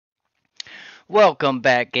Welcome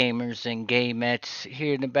back, gamers and gamettes.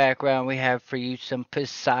 Here in the background, we have for you some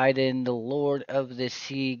Poseidon, the Lord of the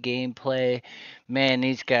Sea gameplay. Man,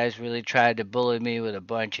 these guys really tried to bully me with a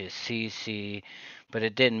bunch of CC, but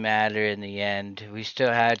it didn't matter in the end. We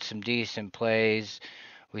still had some decent plays.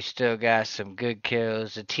 We still got some good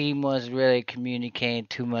kills. The team wasn't really communicating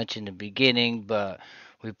too much in the beginning, but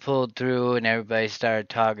we pulled through and everybody started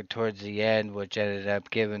talking towards the end, which ended up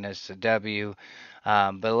giving us the W.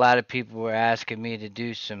 But a lot of people were asking me to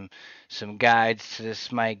do some guides to the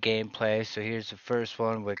Smite gameplay. So here's the first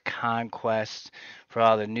one with Conquest for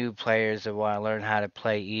all the new players that want to learn how to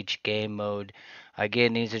play each game mode.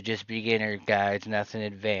 Again, these are just beginner guides, nothing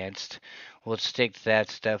advanced. We'll stick to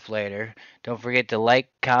that stuff later. Don't forget to like,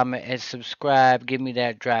 comment, and subscribe. Give me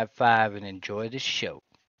that drive 5 and enjoy the show.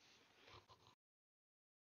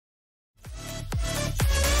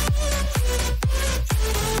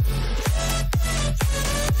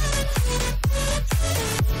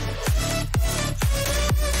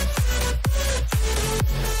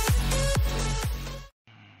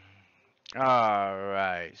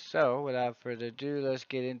 Alright, so without further ado, let's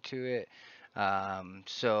get into it.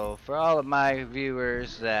 So for all of my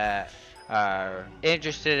viewers that are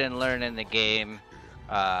interested in learning the game,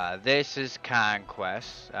 this is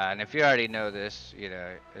Conquest. And if you already know this, you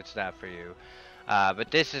know, it's not for you. But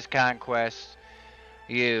this is Conquest.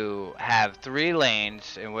 You have 3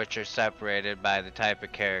 lanes in which are separated by the type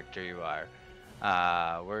of character you are.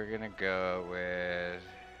 We're gonna go with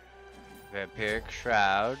Vampiric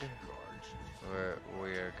Shroud.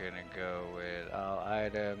 We are gonna go with all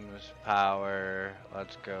items, power.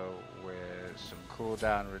 Let's go with some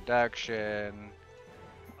cooldown reduction.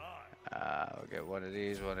 We'll get one of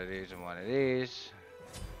these, one of these, and one of these.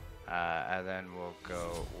 And then we'll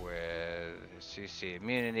go with CC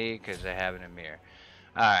immunity because they have an Emir.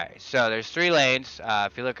 Alright, so there's 3 lanes.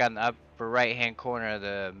 If you look on the upper right hand corner of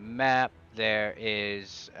the map, there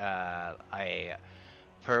is a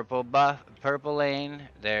purple lane.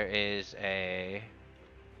 There is a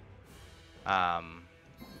I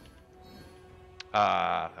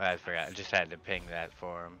forgot, I just had to ping that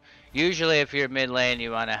for him. Usually if you're mid lane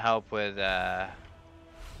you want to help with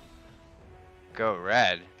go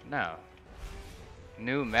red. No,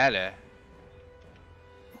 new meta.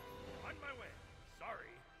 On my way.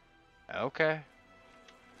 Sorry. Okay,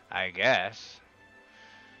 I guess.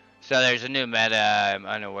 So there's a new meta I'm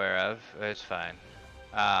unaware of. It's fine.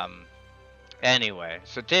 Anyway,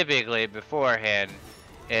 so typically beforehand,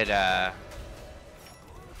 it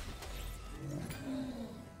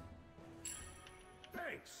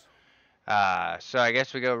Thanks. so I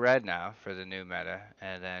guess we go red now for the new meta,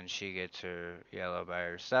 and then she gets her yellow by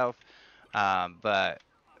herself. But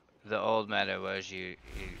the old meta was you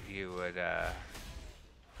would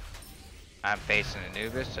I'm facing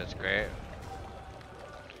Anubis. That's great.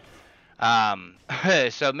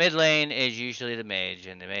 So mid lane is usually the mage,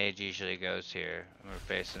 and the mage usually goes here. We're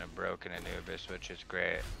facing a broken Anubis, which is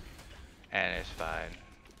great, and it's fine.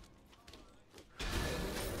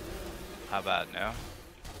 How about no?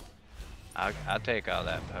 I'll take all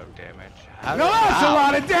that poke damage. That's a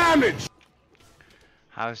lot of damage!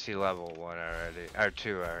 How is he level 1 already? Or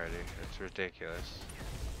 2 already? It's ridiculous.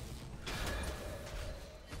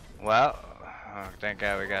 Well, oh, thank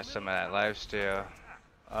God we got some of that lifesteal.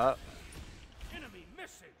 Oh. Enemy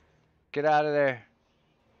missing. Get out of there.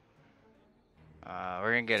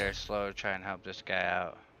 We're gonna get her slow to try and help this guy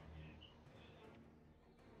out.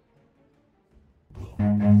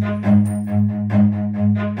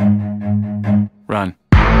 Run.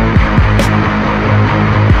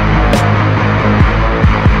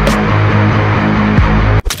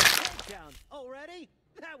 Already?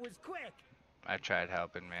 That was quick. I tried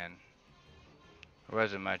helping, man. There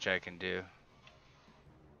wasn't much I can do.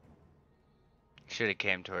 Should have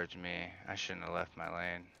came towards me. I shouldn't have left my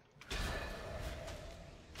lane.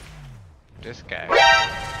 This guy.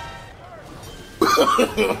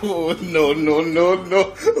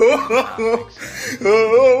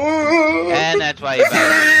 No. And that's why you hit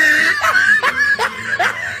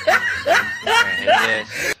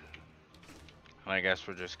this. I guess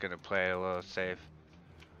we're just gonna play a little safe.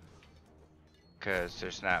 Cause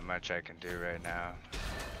there's not much I can do right now.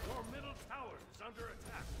 Your middle tower is under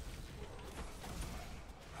attack.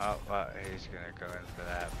 Oh, well, he's gonna go in for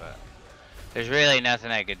that, but there's really nothing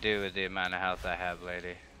I could do with the amount of health I have,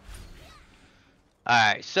 lady.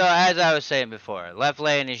 Alright, so as I was saying before, left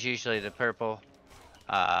lane is usually the purple.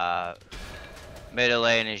 Middle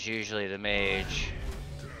lane is usually the mage.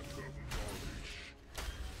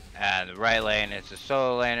 And the right lane is the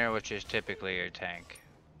solo laner, which is typically your tank.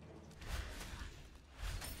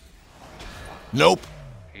 Nope.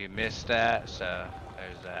 you missed that, so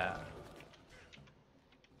there's that.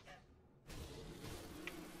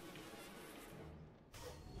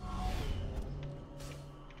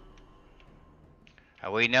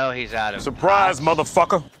 We know he's out of Surprise, pots.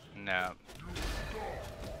 motherfucker! No.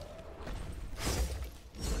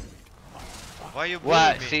 Why you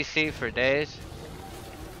What? bullying me? CC for days?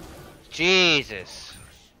 Jesus.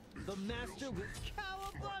 The master with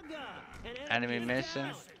cowabunga. An Enemy is missing?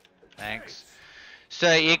 down. Thanks.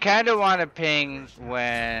 So you kind of want to ping An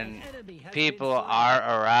when enemy has people been slain.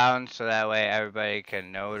 are around, so that way everybody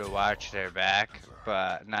can know to watch their back,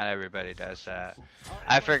 but not everybody does that.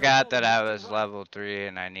 I forgot that I was level 3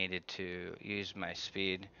 and I needed to use my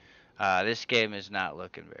speed. This game is not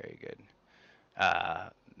looking very good.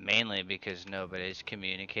 Mainly because nobody's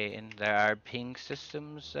communicating. There are ping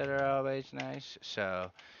systems that are always nice, so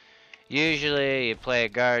usually you play a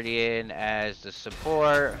Guardian as the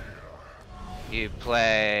support. You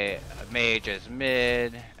play a mage as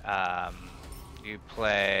mid. You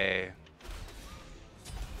play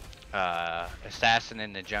assassin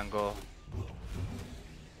in the jungle,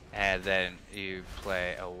 and then you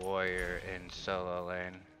play a warrior in solo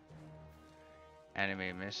lane.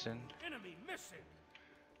 Enemy missing. Enemy missing.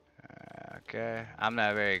 Okay, I'm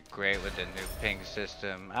not very great with the new ping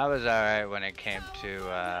system. I was alright when it came to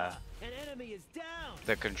An enemy is down.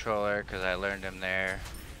 the controller because I learned him there,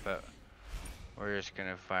 but we're just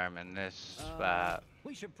gonna farm in this spot.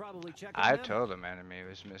 We should probably check on I them. told him enemy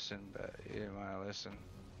was missing, but he didn't want to listen.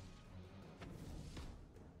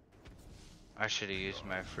 I should have used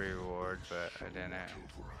my free reward, but I didn't.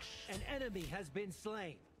 An enemy has been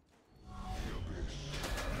slain.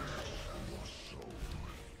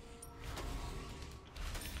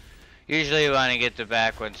 Usually you want to get the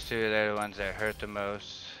back ones too, they're the ones that hurt the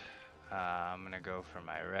most. I'm gonna go for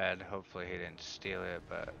my red. Hopefully he didn't steal it,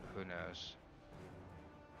 but who knows.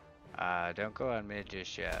 Don't go on mid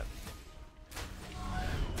just yet.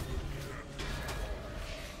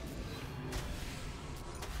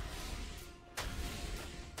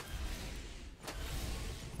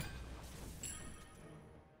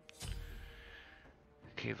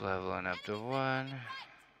 Keep leveling up to 1.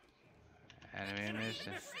 Enemy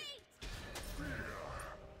missing.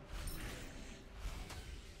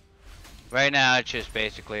 Right now it's just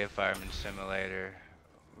basically a farming simulator.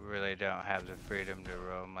 We really don't have the freedom to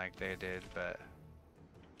roam like they did, but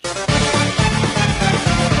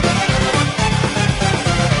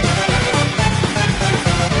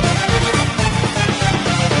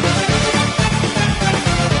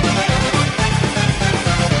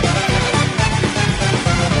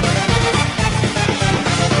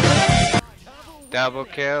double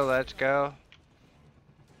kill, let's go.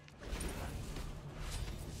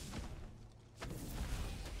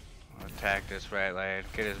 We'll attack this right lane,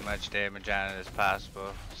 get as much damage on it as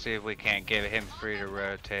possible. See if we can't give him free to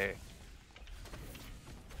rotate.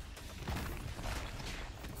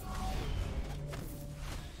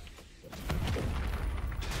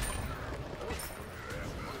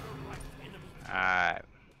 Alright,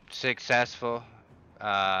 successful.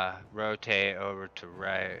 Rotate over to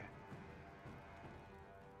right.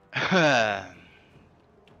 Gonna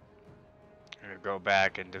go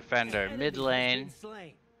back and defend our mid lane.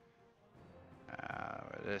 Where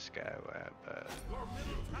this guy went, but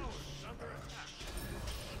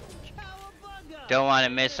don't want to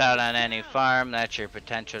miss out on any farm. That's your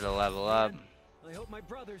potential to level up. I hope my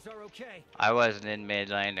brothers are okay. I wasn't in mid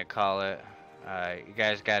lane to call it. You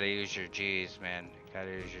guys gotta use your G's, man.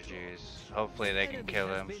 Gotta use your G's. Hopefully they can kill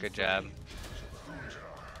him. Good job.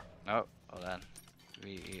 Oh, hold on.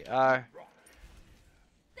 VER.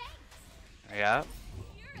 Yeah.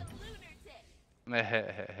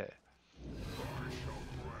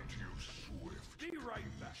 Be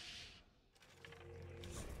right back.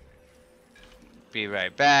 Be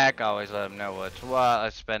right back. Always let them know what's what.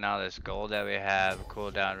 Let's spend all this gold that we have.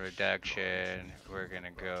 Cooldown reduction. We're gonna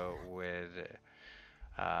go with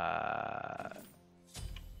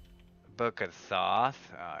Book of Thoth.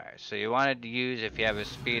 Alright, so you wanted to use if you have a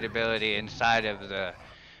speed ability inside of the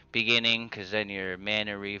beginning, because then your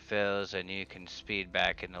mana refills and you can speed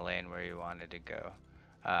back in the lane where you wanted to go.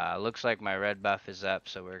 Looks like my red buff is up,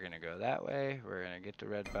 so we're gonna go that way. We're gonna get the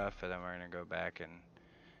red buff, and then we're gonna go back and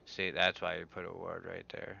see. That's why you put a ward right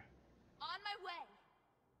there. On my way.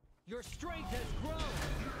 Your strength has grown.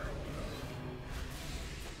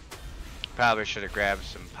 Probably should have grabbed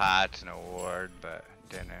some pots and a ward, but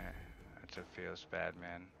didn't. That feels bad,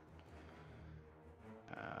 man.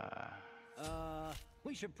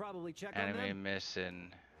 We should probably check on Enemy them.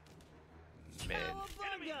 missing mid.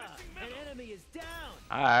 Cowabunga! An enemy is down.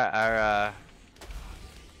 Alright, our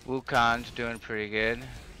Wukong's doing pretty good.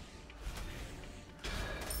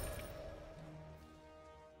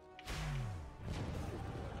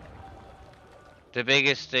 The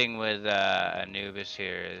biggest thing with Anubis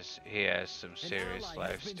here is he has some An serious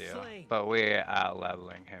ally has been lifesteal, slain. but we're out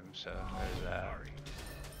leveling him, so there's that.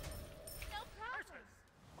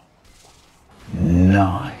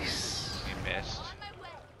 Nice. He missed.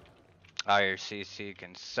 Oh, your CC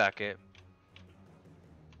can suck it.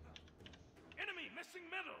 Enemy missing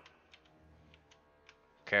middle.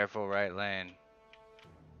 Careful right lane.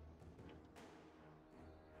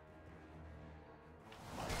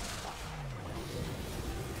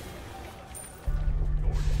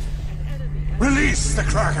 An enemy has Release the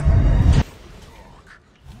Kraken.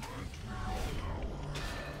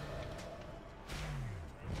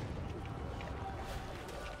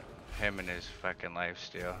 Him and his fucking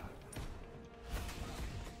lifesteal.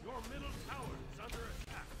 Your middle tower is under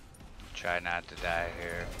attack. Try not to die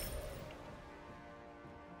here.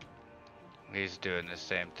 He's doing the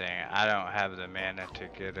same thing. I don't have the mana to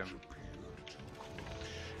get him.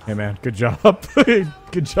 Hey man, good job.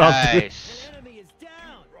 Good job. Dude. Nice. an enemy is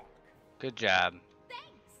down. Good job.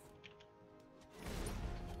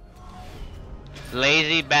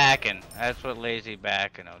 Lazy backing. That's what lazy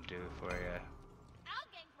backing will do for you. I'll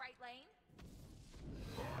gank right lane.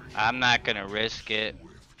 I'm not gonna risk it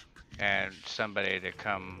and somebody to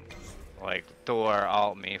come like Thor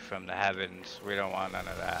alt me from the heavens. We don't want none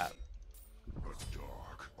of that.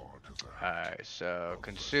 Alright, so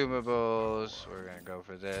consumables, we're gonna go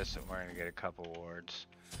for this and we're gonna get a couple wards.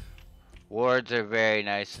 Wards are very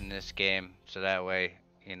nice in this game, so that way,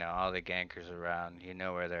 you know, all the gankers around, you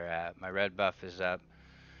know where they're at. My red buff is up,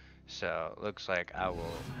 so looks like I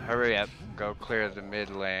will hurry up, go clear the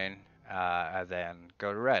mid lane, and then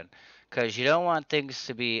go to red. Because you don't want things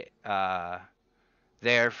to be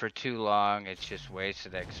there for too long, it's just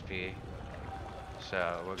wasted XP.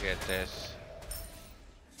 So we'll get this.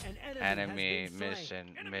 An Enemy has been slain.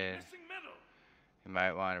 missing Enemy mid. missing middle. You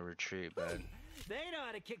might want to retreat, bud. They know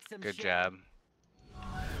how to kick some Good shit. job.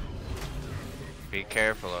 Be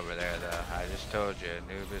careful over there, though. I just told you,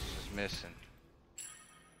 Anubis is missing.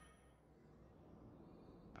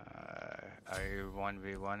 Are you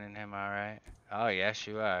 1v1ing him alright? Oh, yes,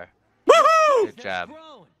 you are. Good That's job.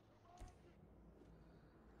 grown.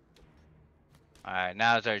 Alright,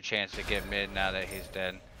 now's our chance to get mid now that he's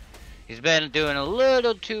dead. He's been doing a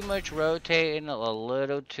little too much rotating, a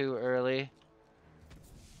little too early.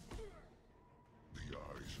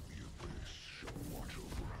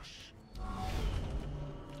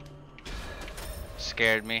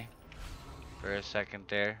 Scared me for a second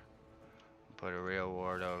there. Put a real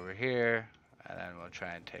ward over here, and then we'll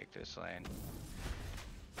try and take this lane.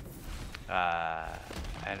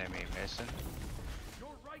 Enemy missing. Your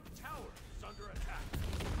right tower is under attack.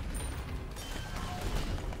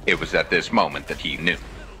 It was at this moment that he knew.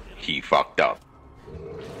 He fucked up.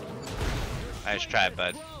 Nice try,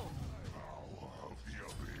 bud.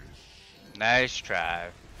 Nice try.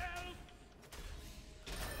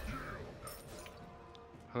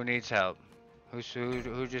 Who needs help? Who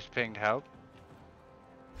just pinged help?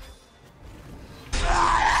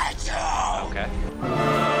 Okay.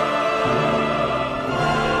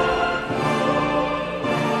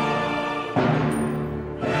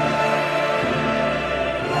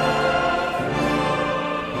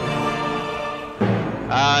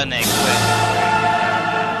 Ah, and they quit.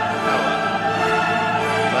 Oh well.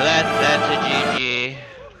 Well, that's a GG.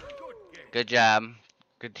 Good job.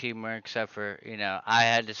 Good teamwork, except for, you know, I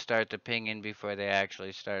had to start the pinging before they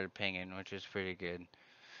actually started pinging, which was pretty good.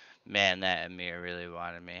 Man, that Amir really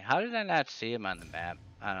wanted me. How did I not see him on the map?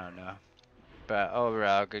 I don't know. But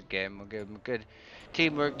overall, good game. We'll give him good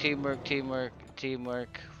teamwork, teamwork, teamwork,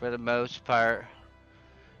 teamwork for the most part.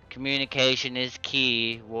 Communication is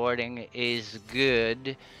key, warding is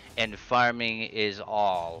good, and farming is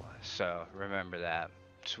all. So remember that.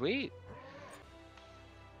 Sweet.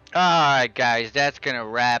 Alright guys, that's gonna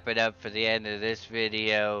wrap it up for the end of this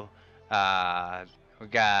video. We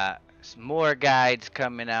got some more guides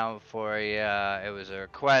coming out for you. It was a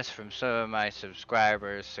request from some of my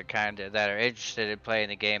subscribers that are interested in playing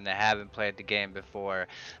the game that haven't played the game before.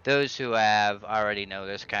 Those who have already know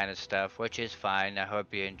this kind of stuff, which is fine. I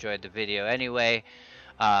hope you enjoyed the video anyway.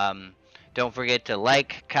 Don't forget to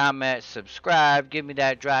like, comment, subscribe. Give me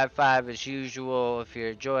that Drive 5 as usual if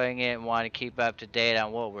you're enjoying it and want to keep up to date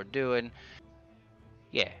on what we're doing.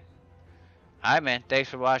 Yeah. Alright, man. Thanks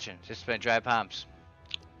for watching. This has been Drive Pomps.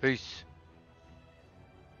 Peace.